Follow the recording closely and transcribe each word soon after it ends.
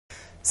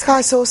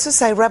Sky sources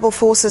say rebel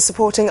forces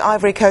supporting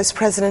Ivory Coast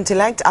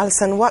President-elect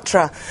Alassane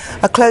Ouattaro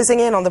are closing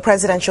in on the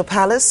presidential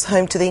palace,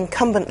 home to the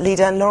incumbent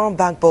leader Larent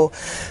Gbagdo.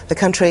 The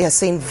country has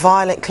seen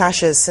violent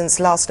clashes since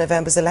last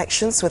November's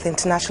elections, with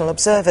international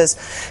observers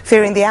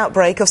fearing the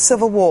outbreak of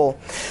civil war.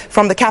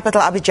 From the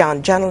capital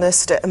Abidjan,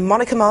 journalist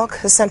Monica Mark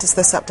has sent us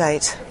this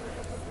update.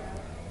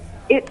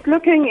 It's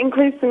looking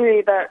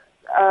increasingly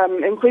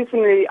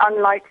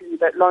unlikely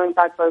that Larent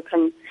Gbagdo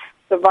can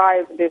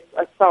survive this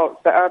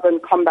assault, the urban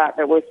combat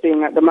that we're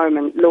seeing at the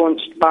moment,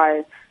 launched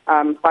by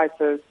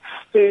fighters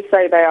who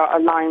say they are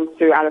aligned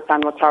to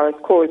Alassane Ouattaro's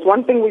cause.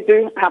 One thing we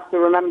do have to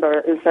remember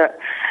is that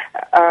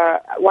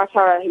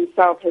Ouattaro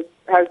himself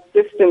has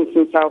distanced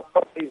himself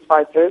from these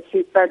fighters.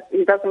 He said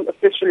he doesn't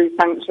officially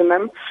sanction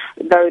them,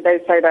 though they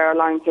say they're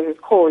aligned to his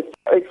cause.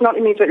 It's not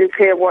immediately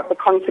clear what the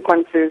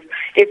consequences,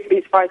 if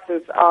these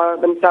fighters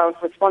are themselves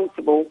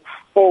responsible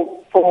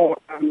for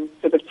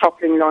sort of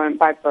toppling Larent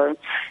Gbagdo.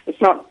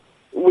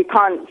 We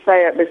can't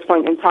say at this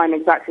point in time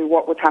exactly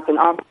what would happen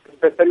after,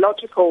 but the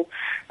logical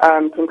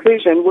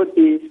conclusion would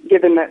be,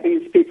 given that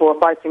these people are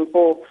fighting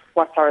for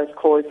Ouattaro's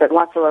cause, that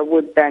Ouattaro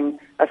would then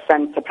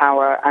ascend to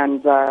power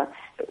and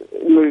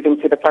move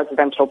into the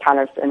presidential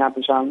palace in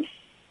Abidjan.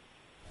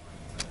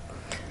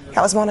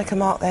 That was Monica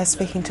Mark there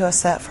speaking to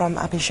us from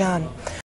Abidjan.